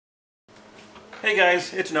Hey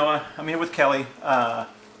guys, it's Noah. I'm here with Kelly.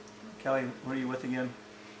 Kelly, what are you with again?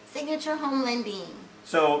 Signature Home Lending.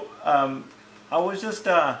 So, I was just,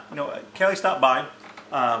 Kelly stopped by,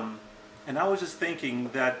 and I was just thinking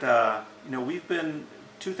that, we've been,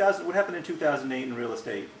 what happened in 2008 in real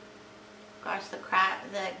estate? Gosh, the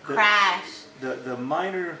crash. The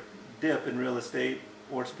minor dip in real estate,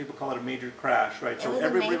 or some people call it a major crash, right? So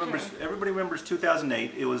everybody remembers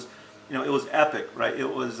 2008. It was, it was epic, right?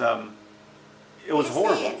 It was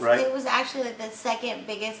horrible, right? It was actually like the second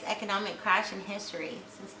biggest economic crash in history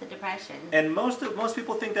since the Depression. And most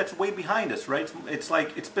people think that's way behind us, right? It's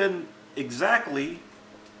like it's been exactly.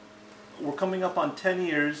 We're coming up on 10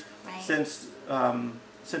 years since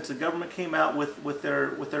the government came out with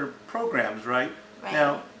their programs, right?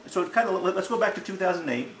 Now, so it kind of let's go back to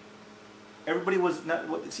 2008. Everybody was not.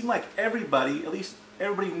 It seemed like everybody, at least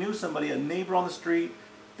everybody knew somebody, a neighbor on the street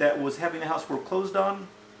that was having a house foreclosed on.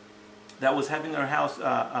 That was having their house,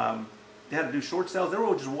 they had to do short sales. They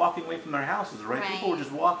were just walking away from their houses, right? People were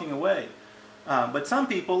just walking away. But some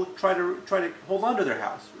people try to hold on to their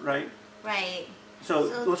house, right? Right.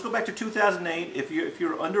 So let's go back to 2008. If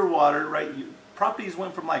you're underwater, right? Properties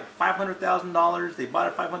went from like $500,000. They bought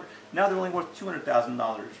it $500. Now they're only worth $200,000,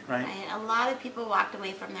 right? Right. A lot of people walked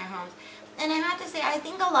away from their homes, and I have to say, I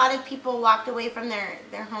think a lot of people walked away from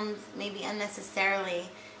their homes maybe unnecessarily.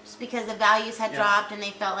 Just because the values had dropped and they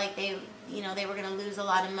felt like they were going to lose a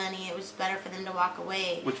lot of money. It was better for them to walk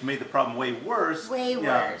away. Which made the problem way worse. Way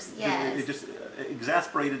worse, yes. It just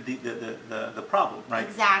exasperated the problem, right?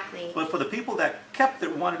 Exactly. But for the people that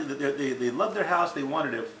they loved their house, they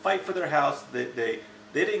wanted to fight for their house, they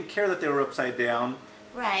didn't care that they were upside down.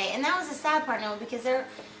 Right, and that was the sad part, no, because there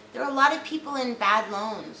were a lot of people in bad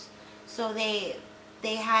loans. So they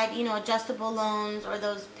had, adjustable loans or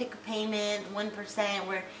those pick a payment, 1%,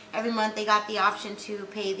 where every month they got the option to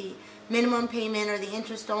pay the minimum payment or the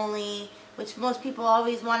interest only, which most people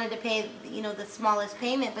always wanted to pay, the smallest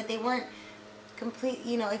payment, but they weren't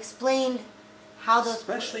explained how those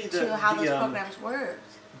programs worked.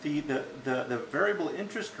 The variable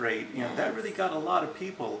interest rate, that really got a lot of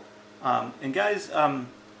people. And guys,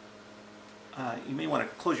 you may want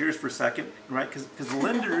to close your ears for a second, right? Because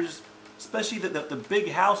lenders. Especially the big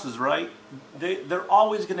houses, right? They're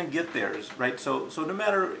always going to get theirs, right? So no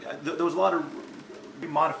matter there was a lot of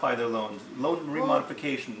remodify their loans, loan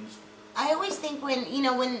remodifications. I always think when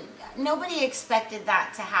nobody expected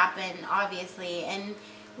that to happen, obviously, and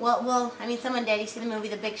well, I mean, someone did. You see the movie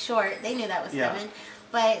The Big Short? They knew that was coming,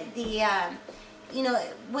 but the.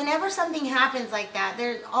 Whenever something happens like that,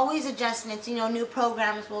 there's always adjustments. New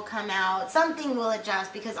programs will come out. Something will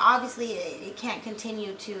adjust because obviously it can't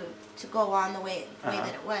continue to go on the way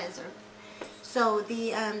that it was. So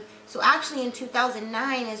actually in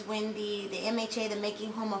 2009 is when the MHA, the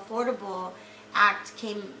Making Home Affordable Act,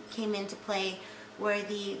 came into play, where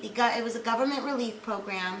it was a government relief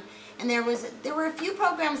program, and there were a few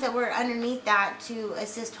programs that were underneath that to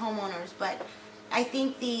assist homeowners, but. I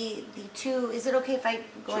think the two, is it okay if I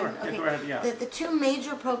go on? Okay. Go ahead, yeah. The two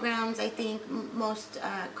major programs I think most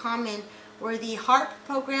common were the HARP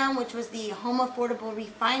program, which was the Home Affordable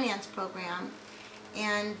Refinance Program,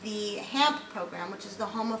 and the HAMP program, which is the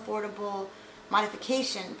Home Affordable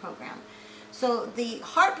Modification Program. So the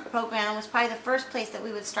HARP program was probably the first place that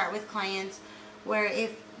we would start with clients, where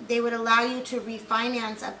if they would allow you to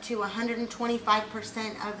refinance up to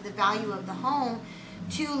 125% of the value of the home,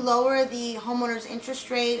 to lower the homeowner's interest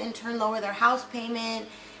rate, in turn lower their house payment,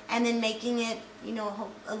 and then making it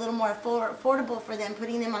a little more affordable for them,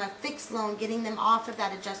 putting them on a fixed loan, getting them off of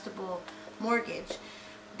that adjustable mortgage.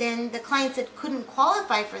 Then the clients that couldn't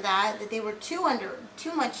qualify for that they were too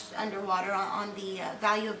much underwater on the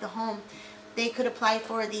value of the home, they could apply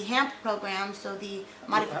for the HAMP program, so the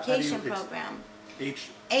modification program.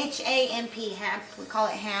 H-A-M-P, HAMP. We call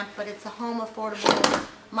it HAMP, but it's a Home Affordable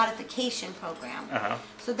Modification Program.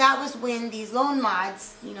 So that was when these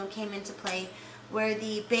loanMods, came into play, where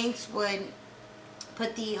the banks would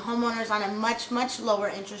put the homeowners on a much lower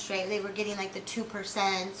interest rate. They were getting like the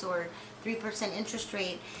 2% or 3% interest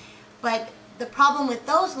rate. But the problem with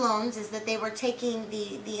those loans is that they were taking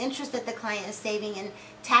the interest that the client is saving and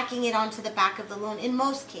tacking it onto the back of the loan in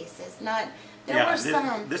most cases. There were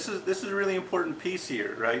some. This is a really important piece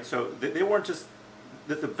here, right? So they weren't just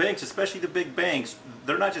the banks, especially the big banks.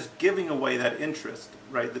 They're not just giving away that interest,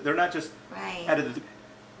 right? They're not just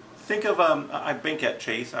think of I bank at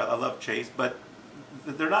Chase. I love Chase, but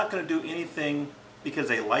they're not going to do anything because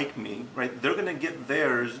they like me, right? They're going to get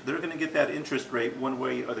theirs. They're going to get that interest rate one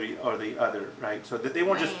way or the other, right? So that they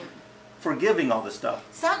weren't just forgiving all this stuff.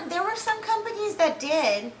 There were some companies that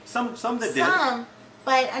did. Some that did.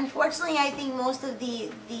 But unfortunately, I think most of the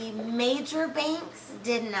major banks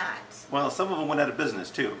did not. Well, some of them went out of business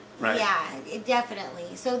too, right? Yeah,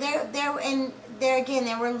 definitely. So there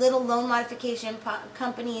were little loan modification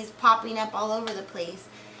companies popping up all over the place.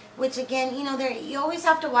 Which again, you always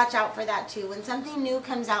have to watch out for that too. When something new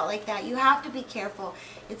comes out like that, you have to be careful.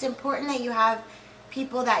 It's important that you have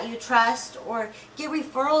people that you trust or get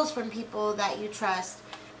referrals from people that you trust.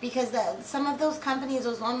 Because some of those companies,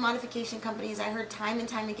 those loan modification companies, I heard time and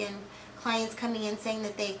time again clients coming in saying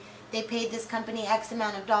that they paid this company X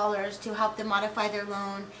amount of dollars to help them modify their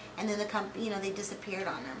loan, and then the company, they disappeared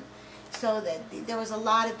on them. So there was a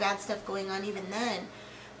lot of bad stuff going on even then.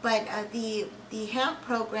 But the HAMP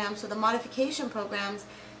program, so the modification programs,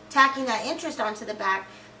 tacking that interest onto the back,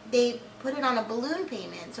 they put it on a balloon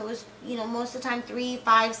payment. So it was, most of the time 3,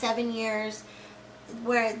 5, 7 years,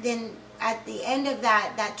 where then at the end of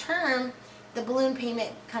that term, the balloon payment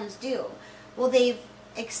comes due. Well, they've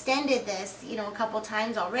extended this, a couple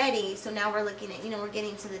times already. So now we're looking at, we're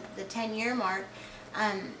getting to the 10-year mark.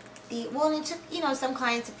 And it took, some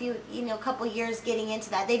clients a couple years getting into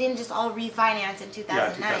that. They didn't just all refinance in 2009.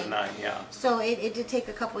 Yeah, 2009, yeah. So it did take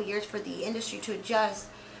a couple years for the industry to adjust.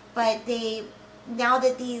 But now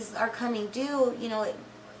that these are coming due,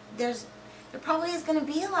 there probably is going to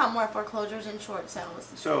be a lot more foreclosures and short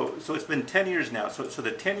sales. So it's been 10 years now. So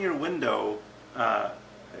the 10-year window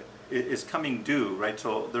is coming due, right?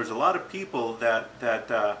 So there's a lot of people that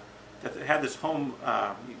have this home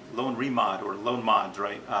loan remod or loan mods,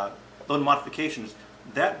 right? Loan modifications.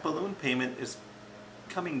 That balloon payment is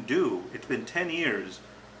coming due. It's been 10 years.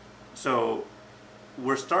 So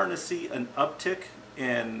we're starting to see an uptick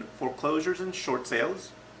in foreclosures and short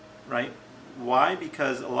sales, right? Why?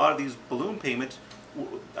 Because a lot of these balloon payments,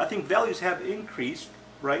 I think values have increased,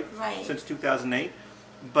 right? Since 2008.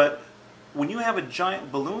 But when you have a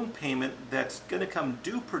giant balloon payment that's going to come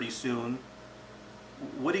due pretty soon,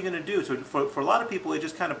 what are you going to do? So for a lot of people, they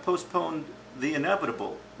just kind of postponed the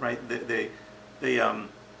inevitable, right? They're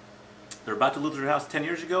about to lose their house 10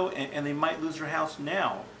 years ago, and they might lose their house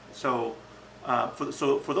now. So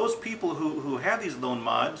for those people who have these loan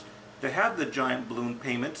mods, that have the giant balloon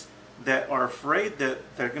payments, that are afraid that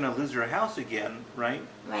they're going to lose their house again, right?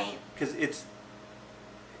 Right. Because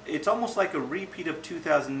it's almost like a repeat of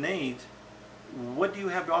 2008. What do you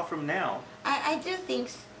have to offer them now? I do think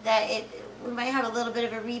that we might have a little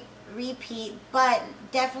bit of a repeat, but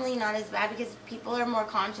definitely not as bad because people are more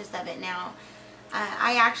conscious of it now.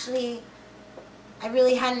 I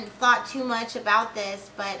really hadn't thought too much about this,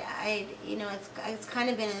 but it's kind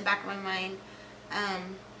of been in the back of my mind.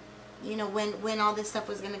 When all this stuff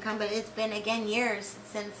was going to come, but it's been, again, years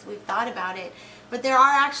since we've thought about it. But there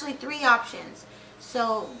are actually 3 options.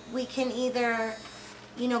 So we can either,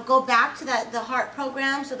 go back to the HARP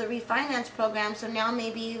program, so the refinance program, so now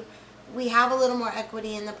maybe we have a little more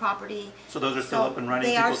equity in the property. So those are still up and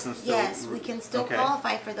running? Yes, we can still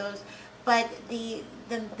qualify for those. But the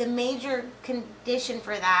major condition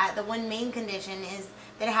for that, the one main condition, is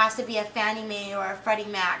that it has to be a Fannie Mae or a Freddie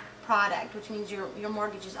Mac product, which means your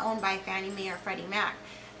mortgage is owned by Fannie Mae or Freddie Mac.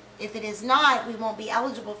 If it is not, we won't be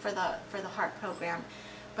eligible for the HARP program.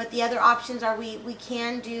 But the other options are you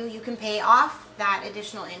can pay off that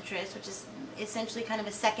additional interest, which is essentially kind of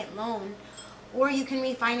a second loan, or you can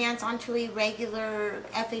refinance onto a regular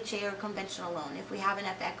FHA or conventional loan if we have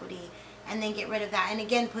enough equity, and then get rid of that, and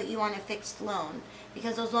again put you on a fixed loan,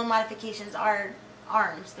 because those loan modifications are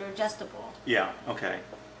ARMs, they're adjustable. Yeah, okay.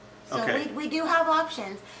 So we do have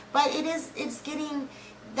options, but it's getting,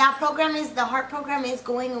 the HARP program is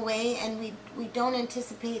going away, and we don't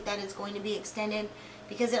anticipate that it's going to be extended,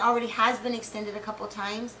 because it already has been extended a couple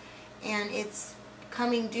times, and it's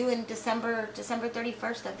coming due in December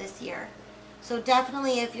 31st of this year. So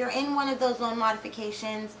definitely, if you're in one of those loan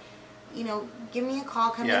modifications, give me a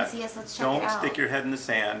call, come and see us, let's check it out. Don't stick your head in the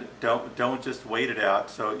sand. Don't just wait it out.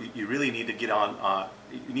 So you really need to get on,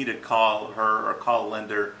 you need to call her or call a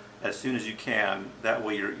lender as soon as you can. That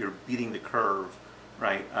way you're beating the curve,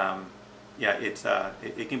 right?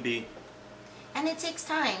 It can be. And it takes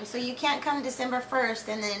time, so you can't come December 1st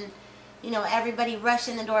and then, everybody rush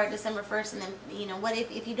in the door at December 1st, and then, what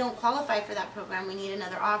if you don't qualify for that program? We need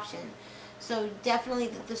another option. So definitely,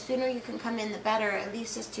 the sooner you can come in, the better, at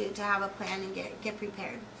least just to have a plan and get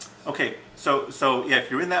prepared. Okay, so yeah, if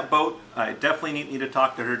you're in that boat, I definitely need to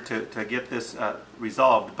talk to her to get this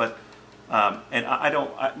resolved. But and I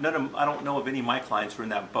don't know of any of my clients who are in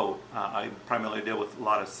that boat. I primarily deal with a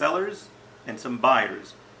lot of sellers and some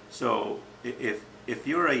buyers. So if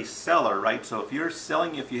you're a seller, right? So if you're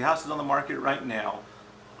selling, if your house is on the market right now,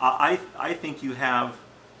 I think you have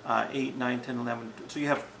 8, 9, 10, 11. So you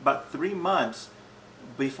have about 3 months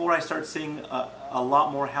before I start seeing a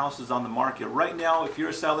lot more houses on the market. Right now, if you're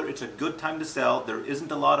a seller, it's a good time to sell. There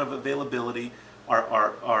isn't a lot of availability.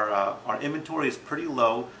 Our inventory is pretty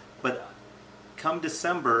low, but come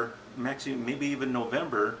December, actually maybe even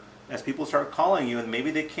November, as people start calling you and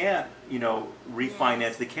maybe they can't,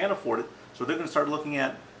 refinance, they can't afford it, so they're going to start looking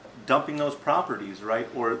at dumping those properties, right?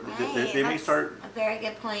 Or they may start. A very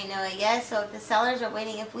good point, Noah. Yes, so if the sellers are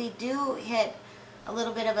waiting, if we do hit a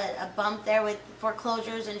little bit of a bump there with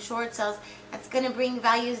foreclosures and short sales, that's going to bring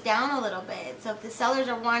values down a little bit. So if the sellers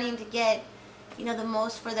are wanting to get, the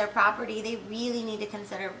most for their property, they really need to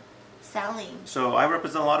consider selling. So I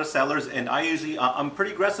represent a lot of sellers, and I'm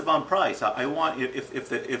pretty aggressive on price. I want,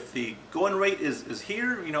 if the going rate is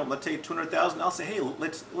here, let's say 200,000, I'll say, hey,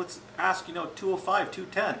 let's ask 205,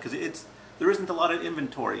 210, because there isn't a lot of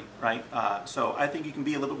inventory, right? So I think you can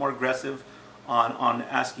be a little bit more aggressive on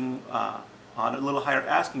asking on a little higher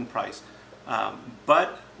asking price,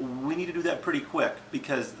 but we need to do that pretty quick,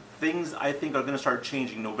 because things I think are going to start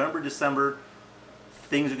changing. November, December,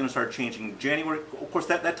 things are going to start changing. January, of course,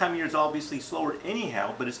 that time of year is obviously slower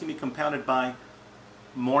anyhow, but it's going to be compounded by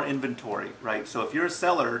more inventory, right? So if you're a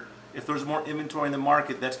seller, if there's more inventory in the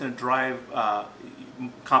market, that's going to drive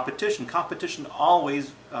competition. Competition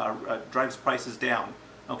always drives prices down.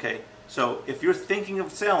 Okay, so if you're thinking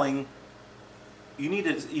of selling, you need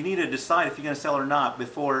to decide if you're going to sell or not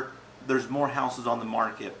before there's more houses on the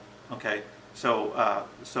market. Okay, so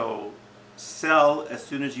sell as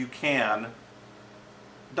soon as you can.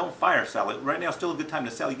 Don't fire sell it. Right now is still a good time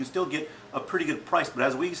to sell. You can still get a pretty good price, but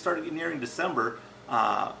as we start nearing December,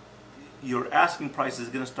 your asking price is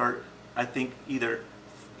going to start, I think, either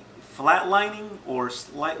flatlining or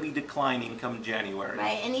slightly declining come January.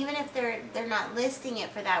 Right, and even if they're not listing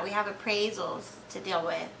it for that, we have appraisals to deal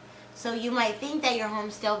with. So you might think that your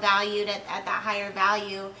home's still valued at that higher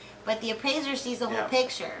value, but the appraiser sees the whole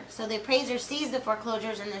picture. So the appraiser sees the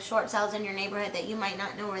foreclosures and the short sales in your neighborhood that you might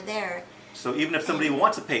not know are there. So even if somebody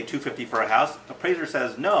wants to pay $250 for a house, appraiser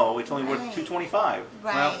says no, it's only worth $225. Right.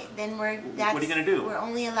 Well, then what are you going to do? We're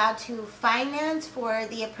only allowed to finance for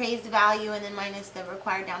the appraised value and then minus the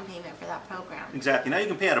required down payment for that program. Exactly. Now you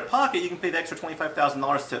can pay out of pocket. You can pay the extra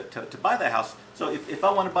 $25,000 to buy that house. So if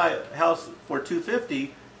I want to buy a house for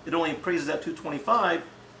 $250, it only appraises at $225.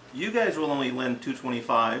 You guys will only lend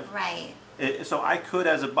 $225. Right. So I could,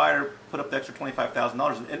 as a buyer, put up the extra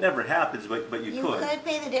 $25,000. It never happens, but you could. You could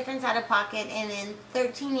pay the difference out of pocket, and in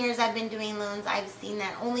 13 years I've been doing loans, I've seen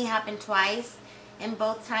that only happen twice, and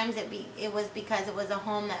both times it was because it was a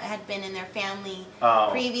home that had been in their family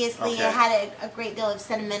previously. Okay. It had a great deal of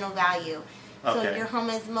sentimental value. So Okay. your home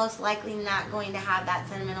is most likely not going to have that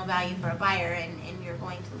sentimental value for a buyer, and you're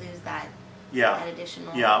going to lose that. That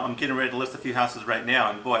additional. Yeah, I'm getting ready to list a few houses right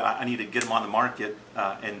now, and boy, I need to get them on the market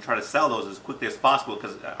and try to sell those as quickly as possible,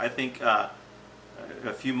 because I think a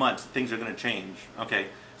few months things are going to change. Okay,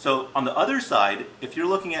 so on the other side, if you're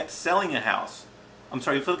looking at selling a house, if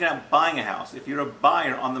you're looking at buying a house, if you're a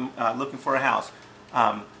buyer on the looking for a house,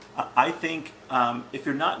 I think if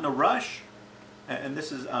you're not in a rush, and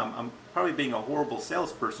this is I'm probably being a horrible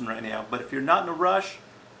salesperson right now, but if you're not in a rush,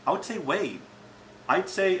 I would say wait. I'd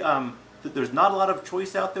say there's not a lot of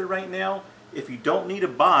choice out there right now. If you don't need to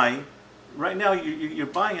buy, right now you're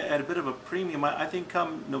buying at a bit of a premium. I think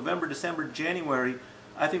come November, December, January,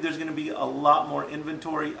 I think there's going to be a lot more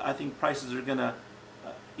inventory. I think prices are going to,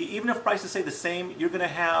 even if prices stay the same, you're going to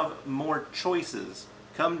have more choices.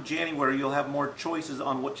 Come January, you'll have more choices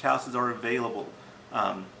on which houses are available.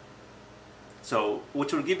 So,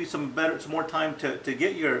 which will give you some more time to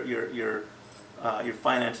get your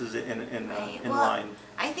finances in line.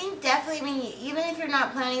 I think definitely, even if you're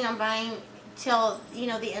not planning on buying till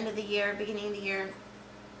the end of the year, beginning of the year,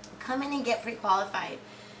 come in and get pre-qualified.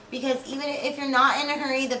 Because even if you're not in a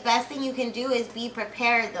hurry, the best thing you can do is be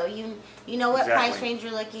prepared. Though you know what price range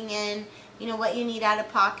you're looking in, you know what you need out of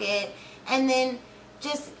pocket, and then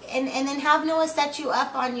and then have Noah set you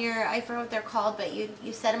up on your, I forget what they're called, but you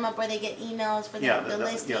set them up where they get emails for the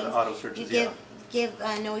listings. Yeah, the auto searches.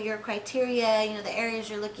 Know your criteria, the areas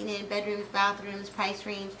you're looking in, bedrooms, bathrooms, price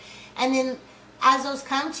range, and then as those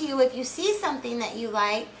come to you, if you see something that you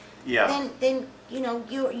like, then you know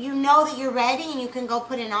that you're ready and you can go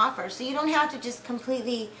put an offer. So you don't have to just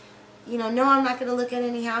completely, no, I'm not going to look at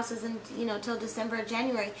any houses till December or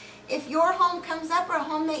January. If your home comes up or a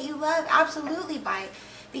home that you love, absolutely buy it.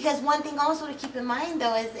 Because one thing also to keep in mind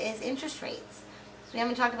though is interest rates. So we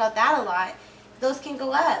haven't talked about that a lot. Those can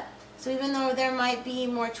go up. So even though there might be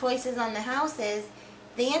more choices on the houses,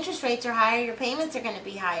 the interest rates are higher, your payments are going to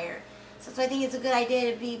be higher. So I think it's a good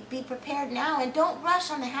idea to be prepared now, and don't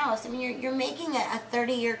rush on the house. I mean, you're making a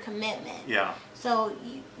 30-year commitment. Yeah. So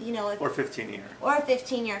you know, or 15-year. Or a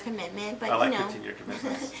 15-year commitment, but I like you know, 15-year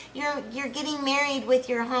commitments. you're getting married with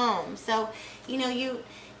your home, so you know you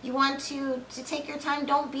want to take your time.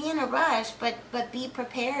 Don't be in a rush, but be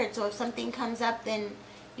prepared. So if something comes up, then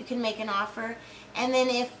you can make an offer. And then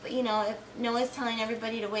if Noah's telling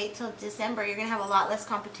everybody to wait till December, you're gonna have a lot less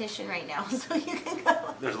competition right now, so you can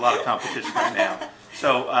go. There's a lot of competition right now.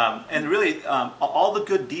 So and really, all the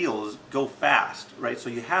good deals go fast, right? So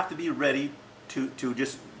you have to be ready to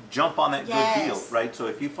just jump on that good deal, right? So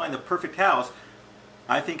if you find the perfect house,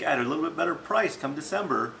 I think at a little bit better price come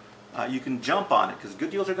December, you can jump on it because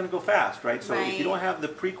good deals are going to go fast, right? So if you don't have the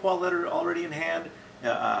pre-qual letter already in hand,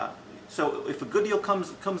 so if a good deal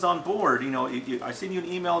comes on board, I send you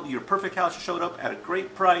an email, your perfect house showed up at a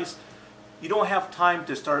great price. You don't have time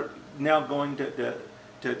to start now going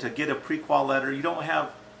to get a pre-qual letter. You don't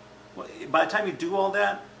have, by the time you do all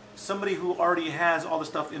that, somebody who already has all the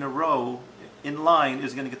stuff in a row in line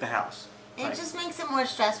is going to get the house. It just makes it more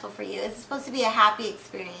stressful for you. It's supposed to be a happy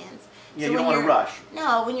experience. Yeah, so you don't want to rush.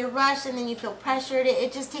 No, when you're rushed and then you feel pressured,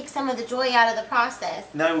 it just takes some of the joy out of the process.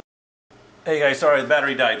 No. Hey guys, sorry, the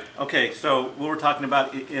battery died. Okay, so what we're talking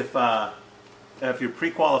about, if you're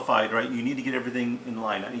pre-qualified, right, you need to get everything in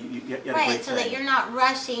line. You right, so that you're not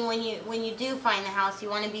rushing when you do find the house. You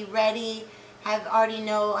want to be ready, already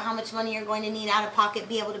know how much money you're going to need out of pocket,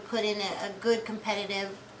 be able to put in a good,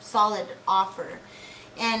 competitive, solid offer.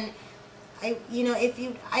 And I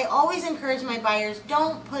always encourage my buyers,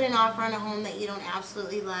 don't put an offer on a home that you don't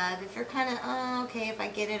absolutely love. If you're kind of, okay, if I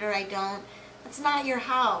get it or I don't, that's not your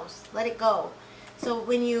house. Let it go. So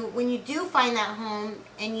when you do find that home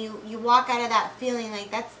and you walk out of that feeling like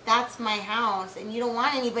that's my house and you don't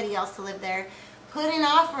want anybody else to live there, put an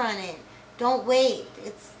offer on it. Don't wait.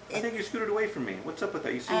 I think you scooted away from me. What's up with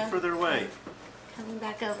that? You seem further away. Coming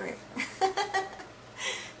back over.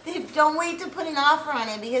 Don't wait to put an offer on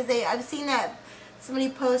it because I've seen that somebody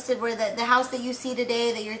posted where the house that you see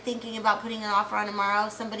today that you're thinking about putting an offer on tomorrow,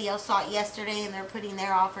 somebody else saw it yesterday and they're putting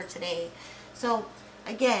their offer today. So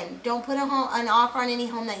again, don't put an offer on any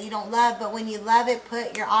home that you don't love, but when you love it,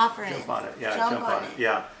 put your offer in. Jump on it. Yeah, jump on it.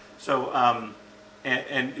 Yeah. So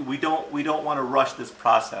and we don't want to rush this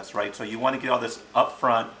process, right? So you want to get all this up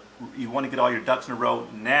front. You want to get all your ducks in a row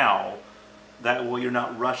now. That way you're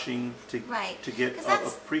not rushing to get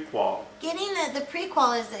a pre-qual. Getting the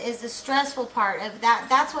pre-qual is the stressful part of that.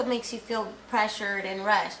 That's what makes you feel pressured and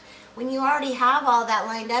rushed. When you already have all that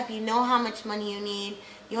lined up, you know how much money you need,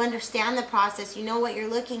 you understand the process, you know what you're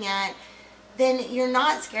looking at, then you're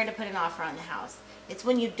not scared to put an offer on the house. It's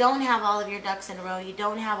when you don't have all of your ducks in a row, you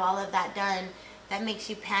don't have all of that done, that makes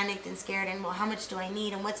you panicked and scared and, well, how much do I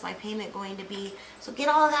need and what's my payment going to be? So get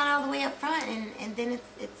all of that out of the way up front and then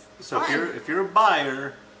it's so fun. if you're a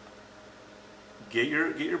buyer, get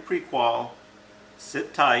your pre-qual,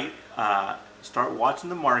 sit tight, start watching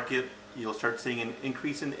the market. You'll start seeing an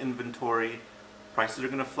increase in inventory. Prices are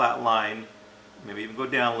going to flatline, maybe even go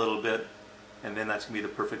down a little bit, and then that's going to be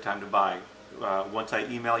the perfect time to buy. Once I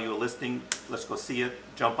email you a listing, let's go see it,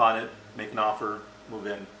 jump on it, make an offer, move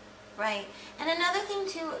in. Right. And another thing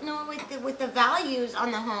too, with the values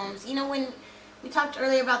on the homes, when we talked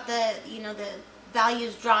earlier about the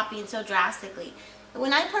values dropping so drastically.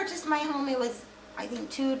 When I purchased my home, it was, I think,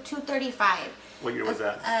 $235. What year was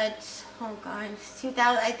that? Oh God,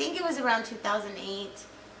 2000. I think it was around 2008.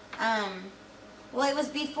 Well, it was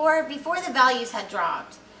before the values had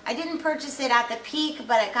dropped. I didn't purchase it at the peak,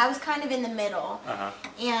 but I was kind of in the middle.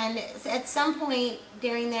 And at some point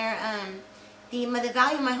during there, the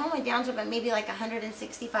value of my home went down to about maybe like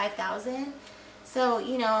 $165,000. So,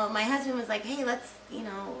 my husband was like, hey, let's,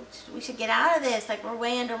 we should get out of this. Like, we're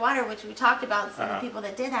way underwater, which we talked about, some of the people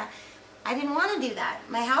that did that. I didn't want to do that.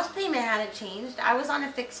 My house payment hadn't changed. I was on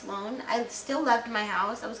a fixed loan. I still loved my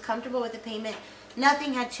house. I was comfortable with the payment.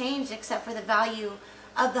 Nothing had changed except for the value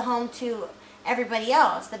of the home to everybody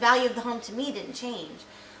else. The value of the home to me didn't change.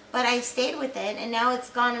 But I stayed with it, and now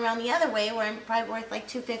it's gone around the other way where I'm probably worth like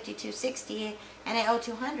 $250, $260, and I owe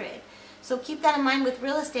 $200. So keep that in mind with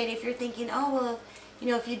real estate if you're thinking, oh, well,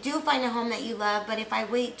 if you do find a home that you love, but if I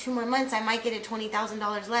wait 2 more months, I might get it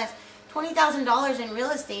 $20,000 less. $20,000 in real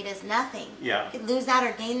estate is nothing. Yeah. You could lose that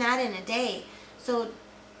or gain that in a day. So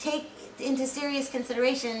take into serious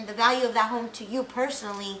consideration the value of that home to you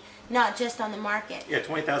personally, not just on the market. Yeah,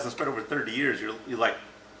 $20,000 spread over 30 years, you're like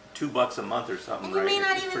 $2 a month or something, and you right? may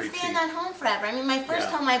not It's even pretty stay in cheap. that home forever. I mean, my first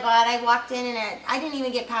Yeah. home I bought, I walked in and I didn't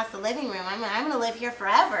even get past the living room. I'm going to live here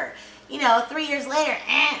forever. You know, 3 years later,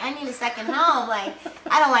 I need a second home. Like,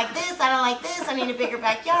 I don't like this, I don't like this, I need a bigger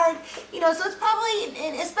backyard. You know, so it's probably,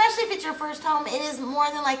 especially if it's your first home, it is more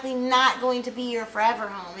than likely not going to be your forever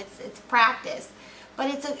home. It's practice. But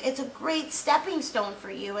it's a great stepping stone for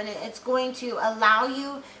you, and it's going to allow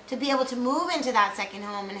you to be able to move into that second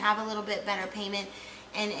home and have a little bit better payment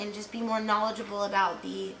and just be more knowledgeable about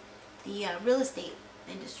the real estate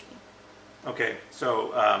industry. Okay,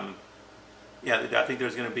 so yeah, I think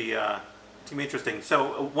there's going to be it's going to be interesting.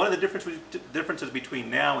 So one of the differences between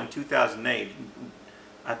now and 2008,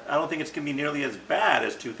 I don't think it's going to be nearly as bad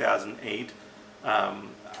as 2008.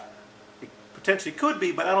 It potentially could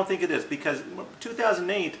be, but I don't think it is, because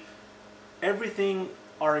 2008, everything,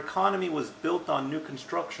 our economy was built on new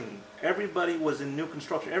construction. Everybody was in new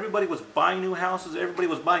construction. Everybody was buying new houses. Everybody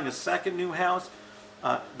was buying a second new house.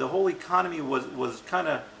 The whole economy was kind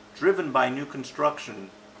of driven by new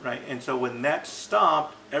construction, right? And so when that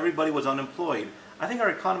stopped, everybody was unemployed. I think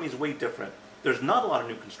our economy is way different. There's not a lot of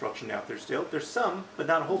new construction out there still. There's some, but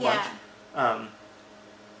not a whole bunch.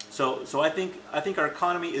 So I think our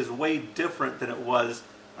economy is way different than it was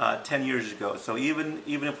 10 years ago. So even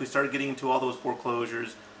if we started getting into all those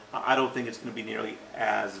foreclosures, I don't think it's going to be nearly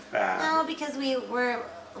as bad. No, because we're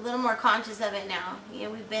a little more conscious of it now. You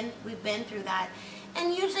know, we've been through that,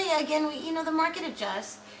 and usually, again, the market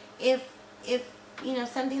adjusts. If you know,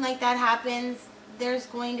 something like that happens, there's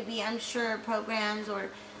going to be, I'm sure, programs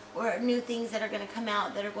or new things that are going to come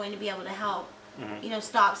out that are going to be able to help. You know,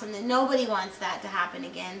 stop something. Nobody wants that to happen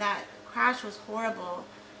again. That crash was horrible.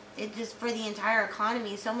 It just, for the entire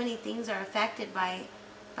economy, so many things are affected by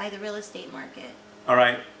the real estate market. All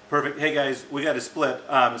right, perfect. Hey guys, we got to split.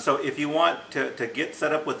 So if you want to get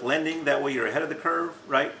set up with lending, that way you're ahead of the curve,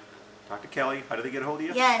 right? Talk to Kelly. How do they get a hold of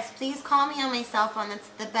you? Yes, please call me on my cell phone. That's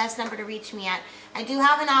the best number to reach me at. I do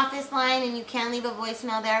have an office line, and you can leave a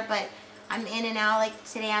voicemail there, but I'm in and out. Like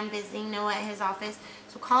today, I'm visiting Noah at his office.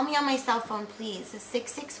 So call me on my cell phone, please. It's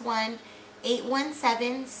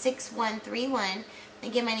 661-817-6131.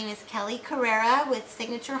 Again, my name is Kelly Carrera with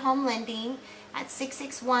Signature Home Lending at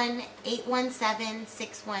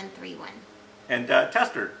 661-817-6131. And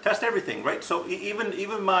test everything, right? So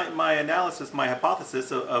even my analysis, my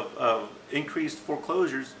hypothesis of increased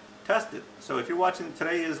foreclosures, test it. So if you're watching,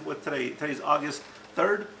 today's August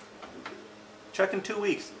 3rd, check in 2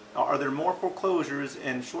 weeks. Are there more foreclosures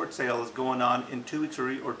and short sales going on in 2 weeks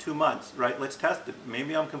or 2 months, right? Let's test it.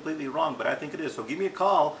 Maybe I'm completely wrong, but I think it is. So give me a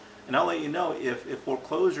call, and I'll let you know if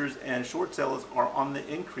foreclosures and short sales are on the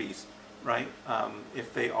increase, right?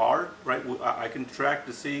 If they are, right, I can track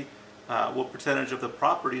to see what percentage of the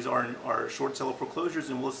properties are short sale foreclosures,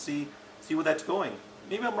 and we'll see where that's going.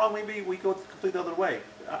 Maybe I'm wrong. Maybe we go completely the other way.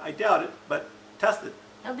 I doubt it, but test it.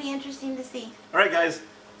 It'll be interesting to see. All right, guys.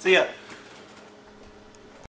 See ya.